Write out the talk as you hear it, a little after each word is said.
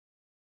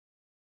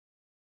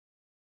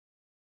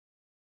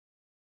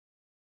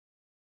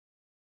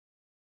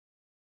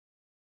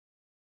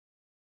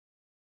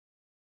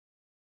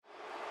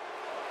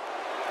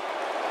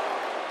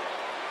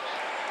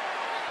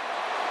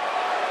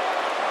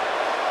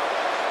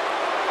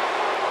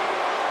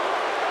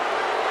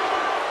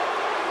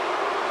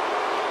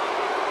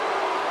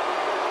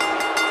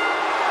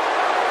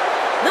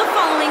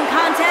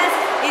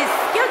contest is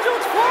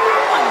scheduled for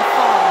one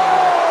fall.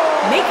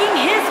 Making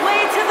his way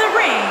to the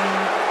ring,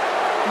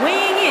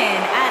 weighing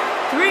in at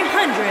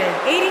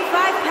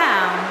 385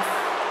 pounds,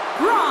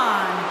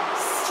 Braun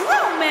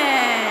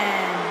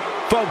Strowman.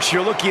 Folks,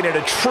 you're looking at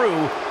a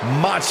true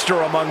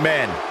monster among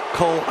men.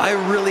 Cole, I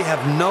really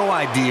have no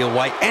idea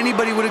why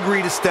anybody would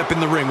agree to step in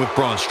the ring with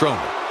Braun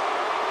Strowman.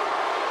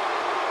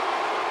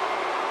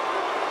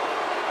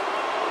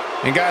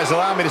 And guys,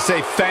 allow me to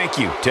say thank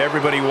you to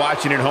everybody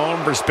watching at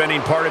home for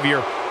spending part of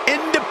your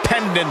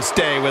Independence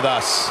Day with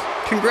us.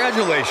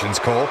 Congratulations,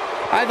 Cole.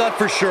 I thought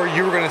for sure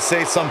you were going to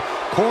say some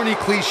corny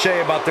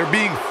cliche about there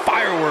being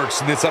fireworks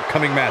in this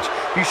upcoming match.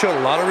 You showed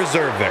a lot of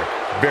reserve there.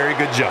 Very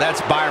good job.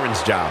 That's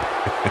Byron's job.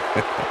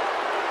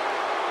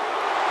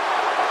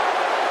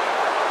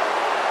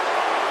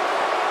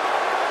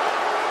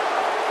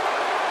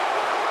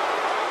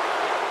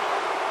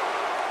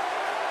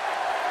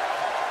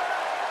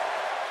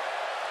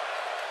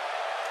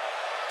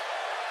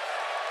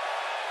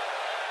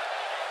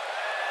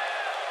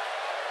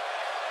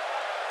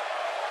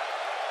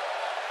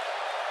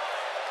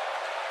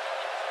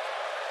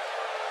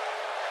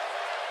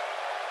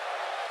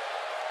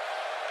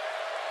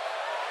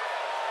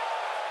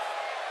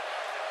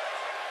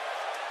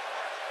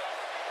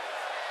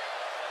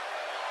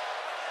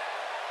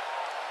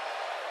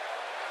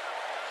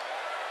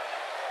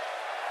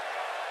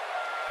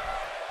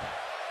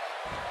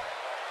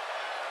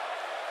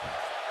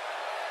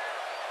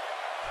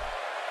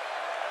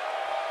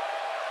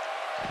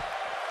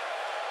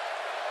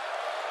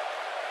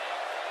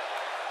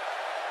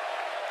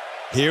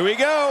 Here we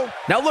go.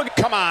 Now look,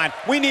 come on.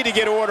 We need to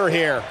get order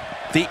here.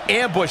 The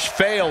ambush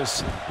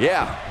fails.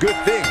 Yeah, good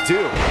thing,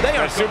 too. They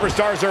are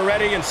superstars are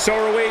ready, and so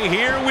are we.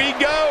 Here we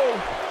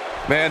go.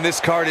 Man, this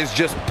card is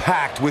just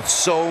packed with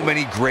so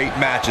many great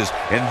matches,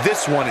 and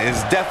this one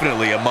is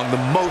definitely among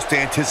the most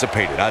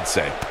anticipated, I'd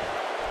say.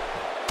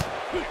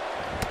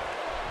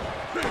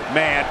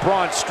 Man,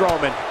 Braun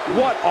Strowman,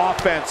 what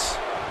offense.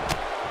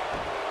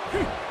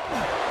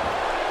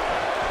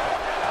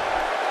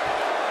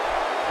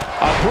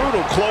 A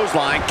brutal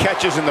clothesline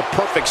catches in the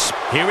perfect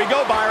spot. Here we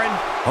go, Byron.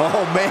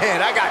 Oh,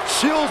 man, I got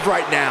chills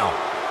right now.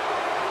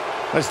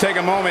 Let's take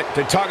a moment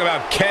to talk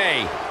about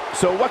Kay.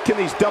 So what can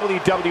these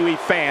WWE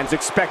fans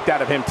expect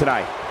out of him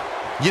tonight?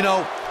 You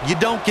know, you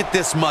don't get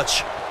this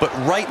much, but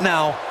right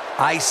now,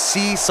 I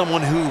see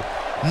someone who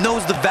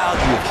knows the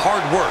value of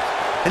hard work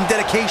and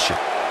dedication.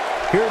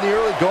 Here in the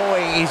early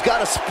going, he's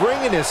got a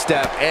spring in his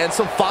step and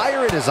some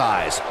fire in his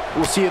eyes.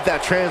 We'll see if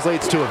that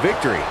translates to a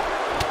victory.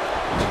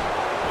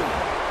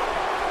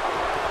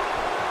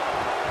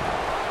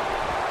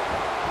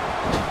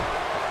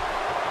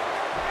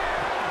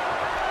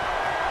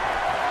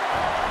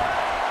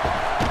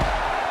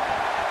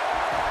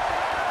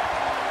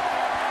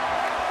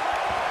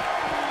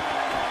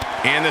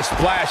 And the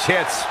splash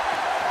hits.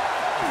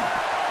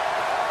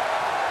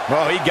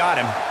 Oh, he got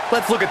him.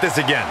 Let's look at this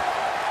again.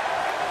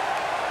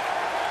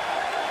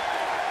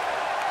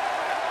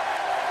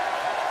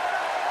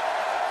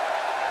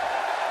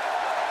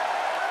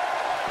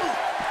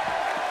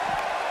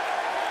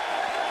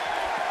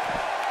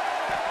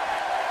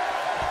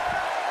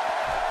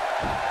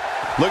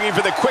 Looking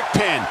for the quick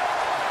pin.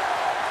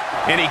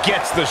 And he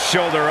gets the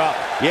shoulder up.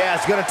 Yeah,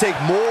 it's going to take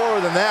more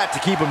than that to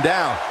keep him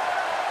down.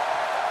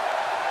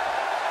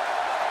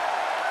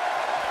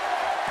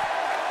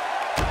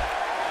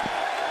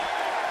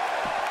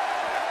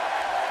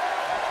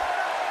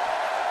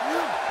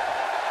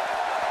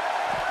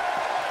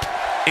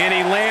 And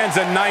he lands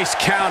a nice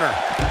counter.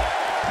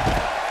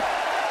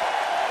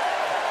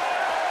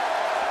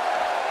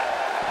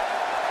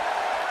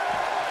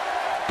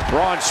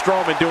 Braun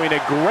Strowman doing a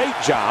great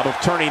job of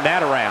turning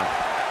that around.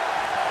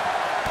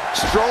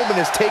 Strowman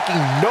is taking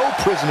no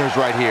prisoners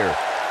right here.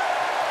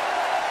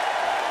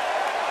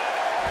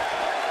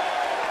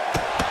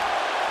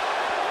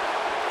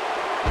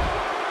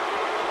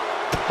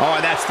 Oh,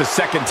 and that's the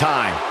second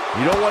time.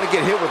 You don't want to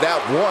get hit with that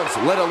once,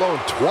 let alone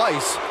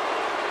twice.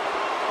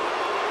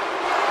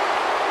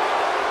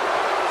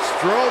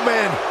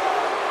 Strowman.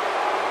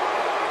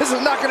 This is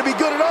not going to be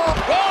good at all.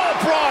 Oh,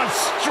 Braun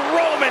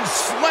Strowman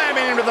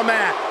slamming into the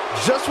mat.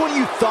 Just when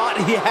you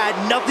thought he had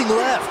nothing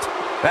left.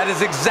 That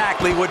is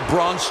exactly what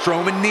Braun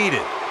Strowman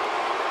needed.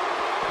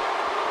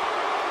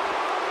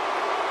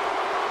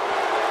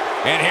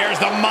 And here's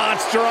the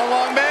monster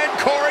along, man.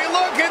 Corey,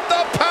 look at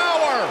the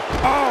power.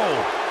 Oh,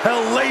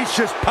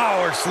 hellacious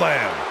power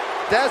slam.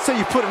 That's how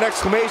you put an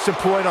exclamation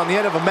point on the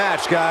end of a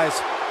match, guys.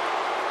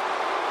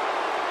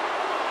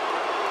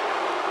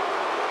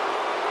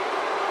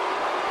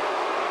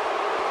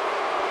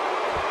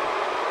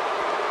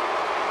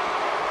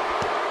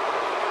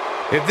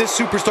 If this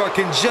superstar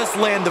can just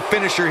land the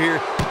finisher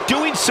here.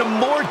 Doing some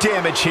more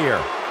damage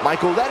here.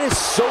 Michael, that is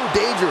so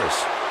dangerous.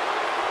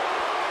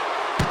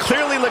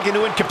 Clearly looking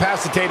to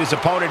incapacitate his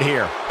opponent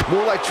here.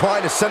 More like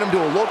trying to send him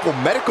to a local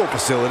medical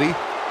facility.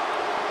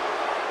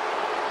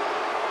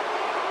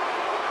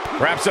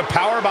 Perhaps a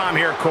powerbomb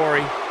here,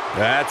 Corey.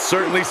 That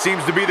certainly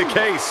seems to be the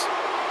case.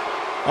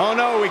 Oh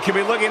no, we could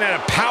be looking at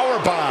a power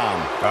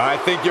bomb. I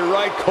think you're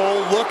right,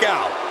 Cole. Look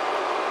out.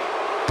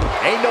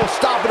 Ain't no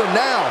stopping him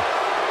now.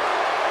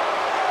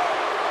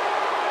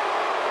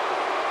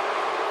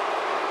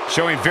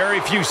 Showing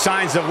very few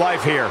signs of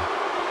life here.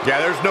 Yeah,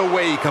 there's no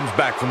way he comes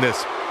back from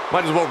this.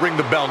 Might as well ring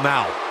the bell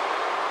now.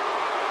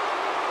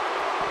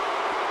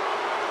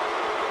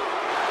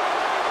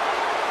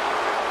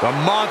 The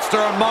monster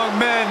among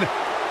men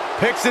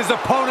picks his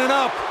opponent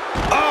up.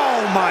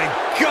 Oh my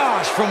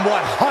gosh, from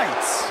what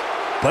heights?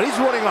 But he's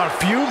running on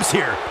fumes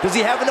here. Does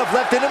he have enough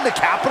left in him to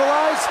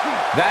capitalize?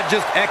 That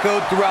just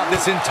echoed throughout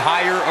this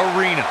entire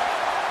arena.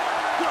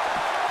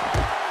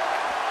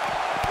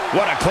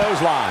 What a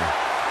clothesline.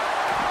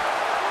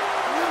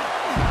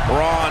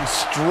 Braun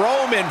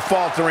Strowman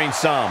faltering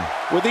some.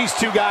 With these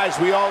two guys,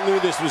 we all knew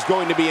this was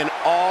going to be an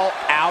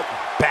all-out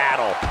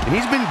battle. And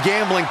he's been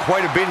gambling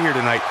quite a bit here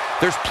tonight.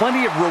 There's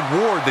plenty of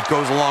reward that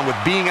goes along with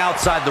being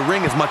outside the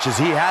ring as much as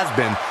he has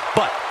been,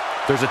 but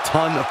there's a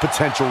ton of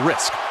potential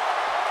risk.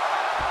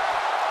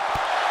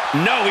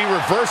 No, he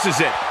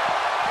reverses it.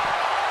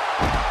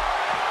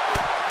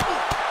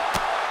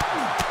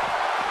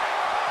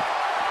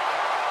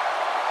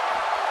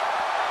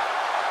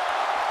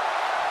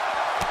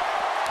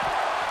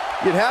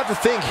 You'd have to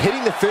think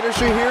hitting the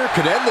finisher here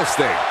could end this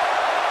thing.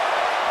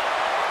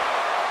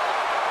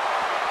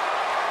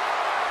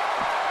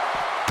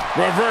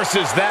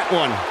 Reverses that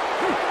one.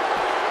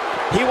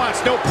 He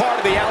wants no part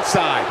of the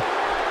outside.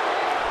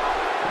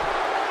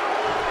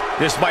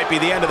 This might be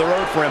the end of the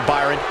road for him,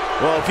 Byron.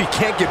 Well, if he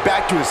can't get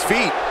back to his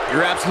feet,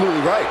 you're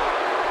absolutely right.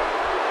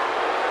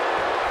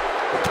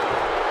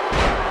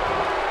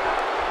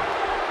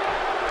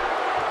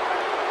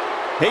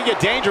 They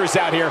get dangerous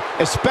out here,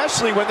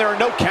 especially when there are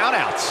no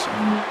countouts.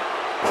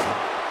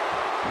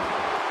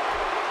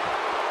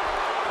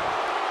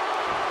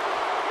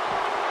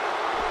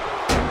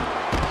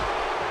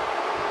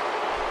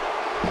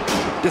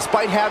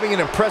 Despite having an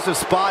impressive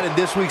spot in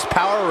this week's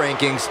power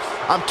rankings,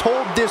 I'm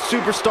told this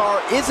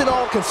superstar isn't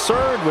all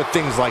concerned with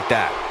things like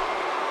that.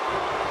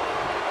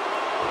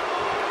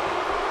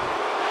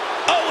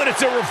 Oh, and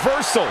it's a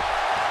reversal.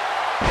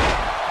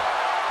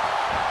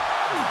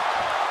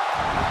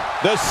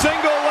 The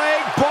single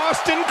leg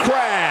Boston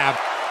Crab.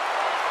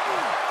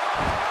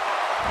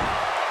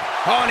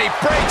 Oh, and he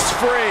breaks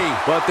free.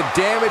 But the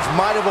damage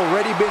might have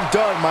already been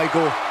done,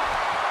 Michael.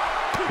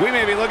 We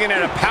may be looking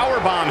at a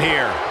power bomb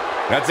here.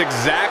 That's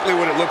exactly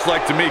what it looks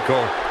like to me,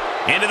 Cole.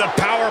 Into the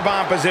power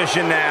bomb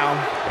position now.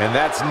 And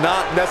that's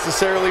not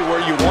necessarily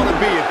where you want to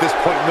be at this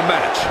point in the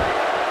match.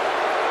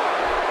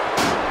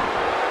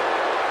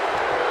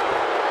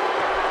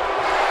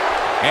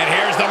 And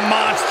here's the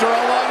monster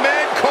among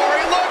men.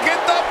 Corey, look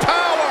at the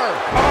power.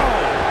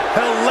 Oh,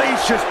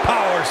 hellacious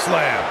power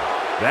slam.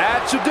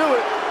 That should do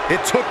it.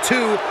 It took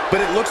two, but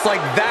it looks like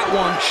that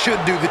one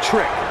should do the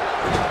trick.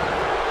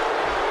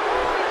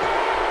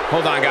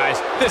 Hold on, guys.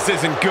 This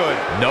isn't good.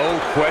 No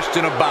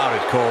question about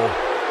it, Cole.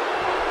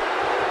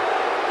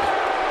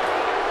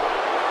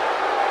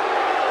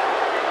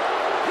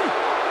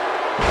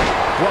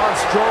 Braun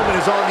Strowman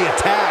is on the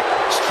attack.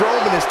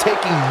 Strowman is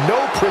taking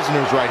no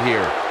prisoners right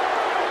here.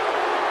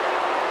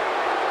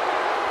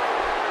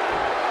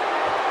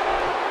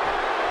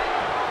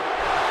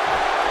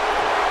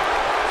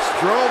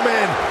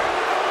 Strowman.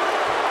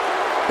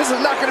 This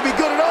is not going to be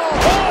good at all.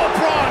 Oh,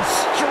 Braun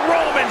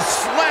Strowman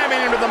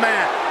slamming into the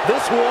mat.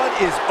 This one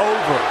is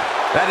over.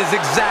 That is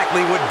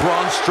exactly what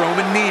Braun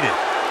Strowman needed.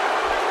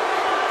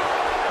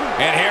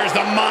 And here's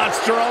the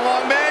monster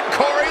among men.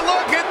 Corey,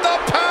 look at the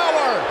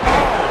power.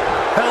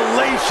 Oh,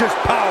 hellacious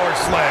power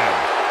slam.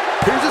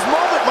 Here's his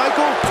moment,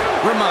 Michael.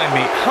 Remind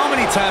me, how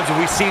many times have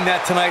we seen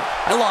that tonight?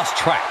 I lost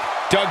track.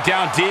 Dug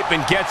down deep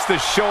and gets the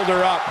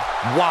shoulder up.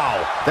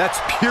 Wow, that's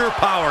pure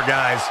power,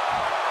 guys.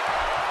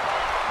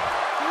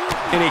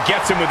 And he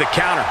gets him with the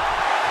counter.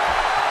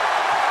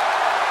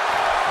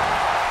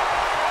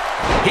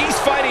 He's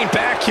fighting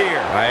back here.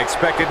 I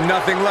expected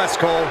nothing less,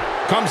 Cole.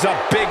 Comes up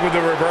big with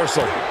the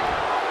reversal.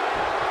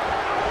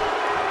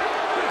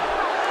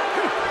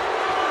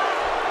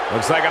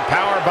 Looks like a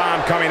power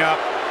bomb coming up.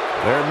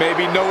 There may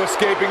be no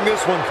escaping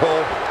this one,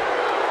 Cole.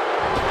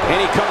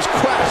 And he comes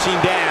crashing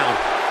down.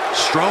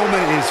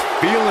 Strowman is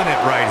feeling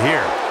it right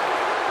here.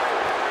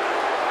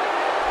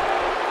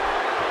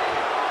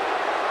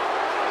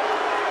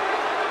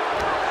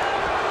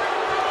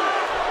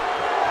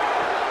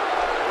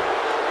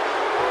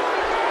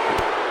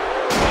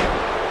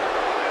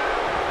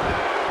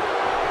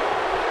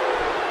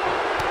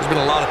 There's been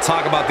a lot of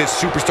talk about this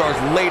superstar's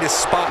latest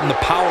spot in the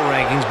power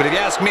rankings, but if you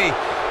ask me,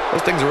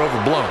 those things are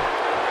overblown.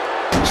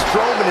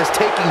 Strowman is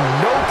taking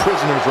no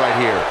prisoners right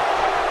here.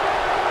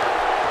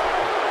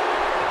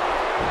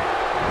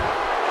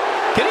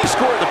 Can he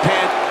score the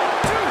pin?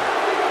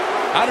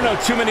 I don't know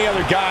too many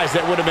other guys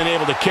that would have been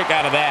able to kick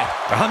out of that.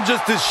 I'm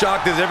just as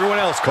shocked as everyone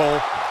else, Cole.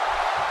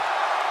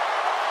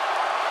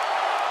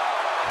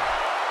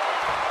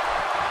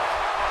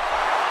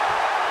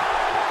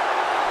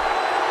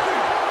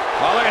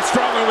 Oh, look at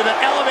Strowman with an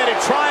elevated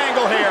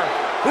triangle here.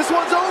 This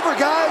one's over,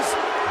 guys.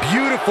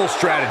 Beautiful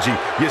strategy.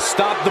 You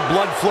stop the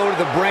blood flow to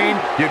the brain,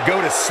 you go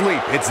to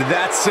sleep. It's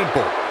that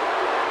simple.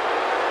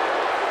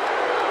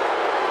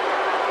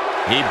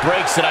 He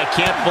breaks it. I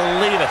can't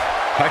believe it.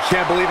 I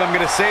can't believe I'm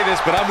going to say this,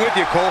 but I'm with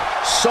you, Cole.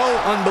 So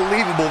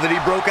unbelievable that he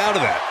broke out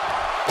of that.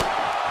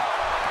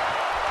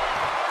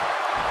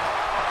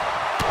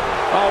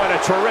 Oh, and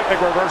a terrific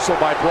reversal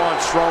by Braun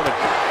Strowman.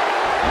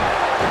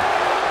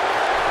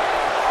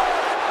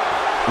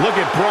 Look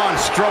at Braun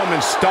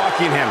Strowman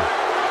stalking him.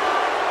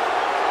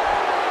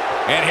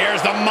 And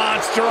here's the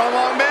monster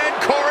among men.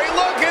 Corey,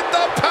 look at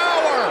the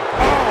power.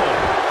 Oh,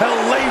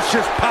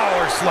 hellacious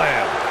power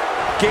slam.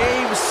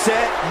 Game,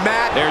 set,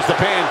 match. There's the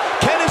pin.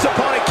 Can his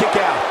opponent kick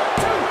out?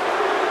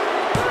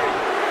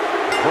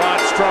 Braun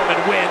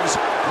Strowman wins.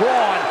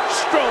 Braun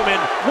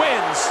Strowman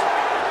wins.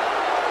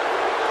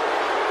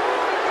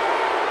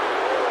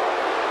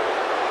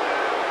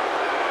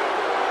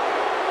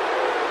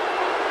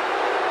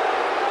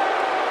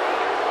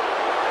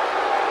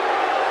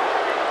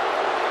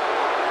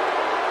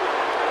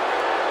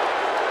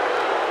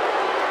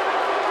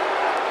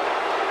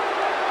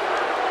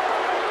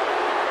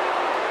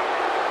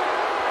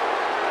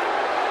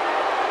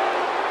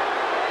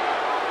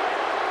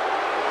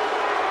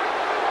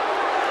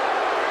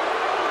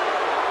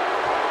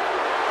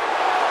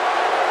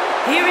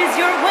 Here is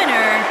your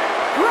winner,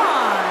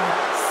 Braun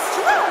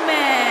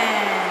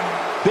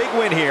Strowman. Big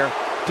win here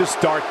to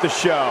start the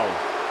show.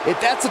 If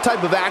that's the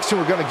type of action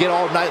we're going to get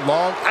all night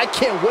long, I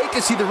can't wait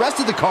to see the rest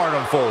of the card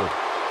unfold.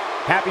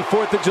 Happy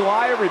 4th of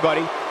July,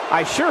 everybody.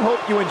 I sure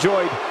hope you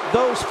enjoyed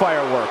those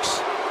fireworks.